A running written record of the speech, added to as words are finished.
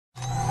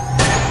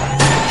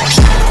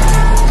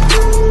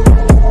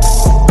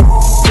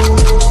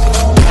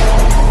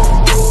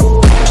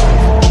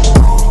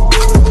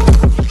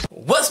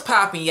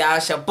poppin', y'all?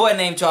 It's your boy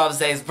named Jarvis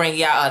Days bringing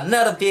y'all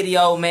another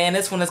video, man.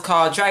 This one is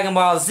called Dragon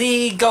Ball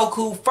Z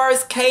Goku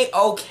First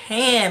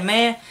Kaioken,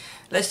 man.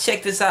 Let's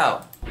check this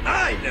out.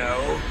 I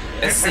know.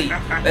 Let's see.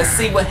 Let's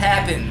see what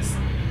happens.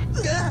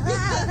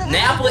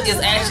 Nappa is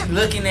actually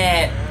looking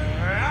at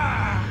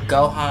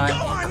Gohan.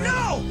 Gohan,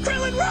 no!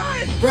 Krillin,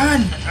 run!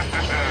 Run!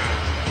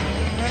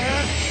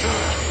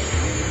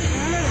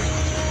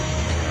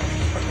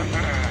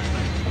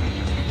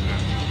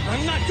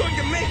 I'm not going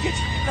to make it.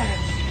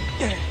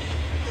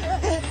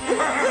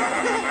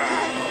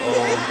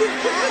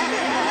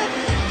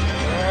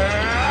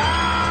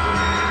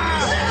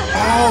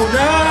 Oh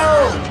no!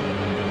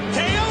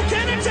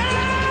 Kaioken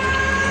attack!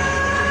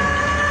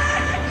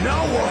 No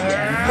one.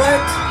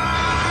 What?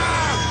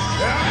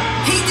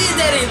 He did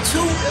that in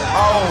two?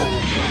 Oh.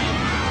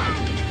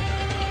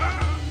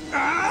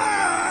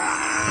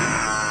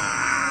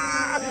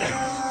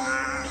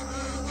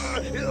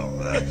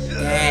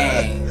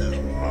 Dang.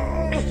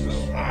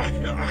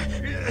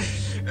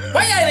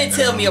 Why y'all didn't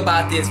tell me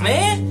about this,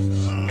 man?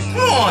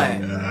 Come on.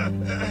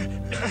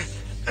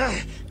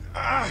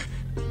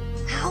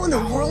 How in the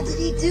world did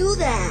he do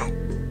that?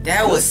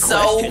 That was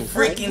so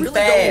freaking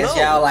fast,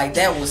 y'all. Like,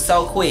 that was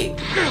so quick.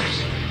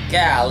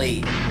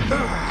 Golly.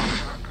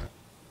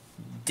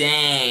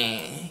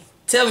 Dang.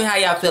 Tell me how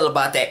y'all feel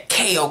about that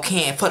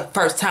Kaioken for the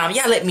first time.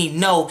 Y'all let me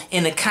know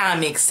in the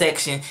comment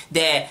section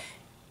that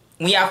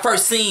when y'all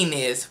first seen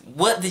this,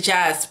 what did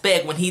y'all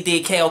expect when he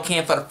did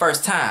Kaioken for the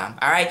first time?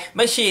 Alright?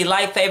 Make sure you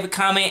like, favorite,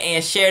 comment,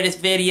 and share this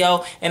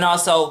video. And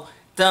also,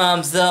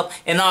 thumbs up.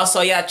 And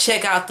also, y'all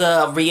check out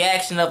the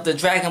reaction of the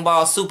Dragon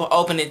Ball Super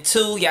Opening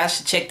 2. Y'all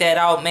should check that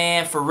out,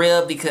 man, for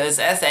real. Because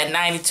that's at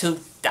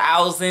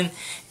 92,000.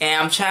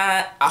 And I'm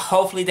trying,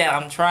 hopefully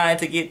I'm trying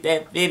to get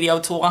that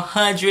video to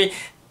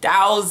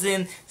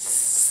 100,000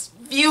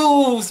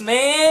 views,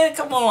 man.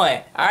 Come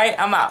on. Alright?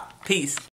 I'm out. Peace.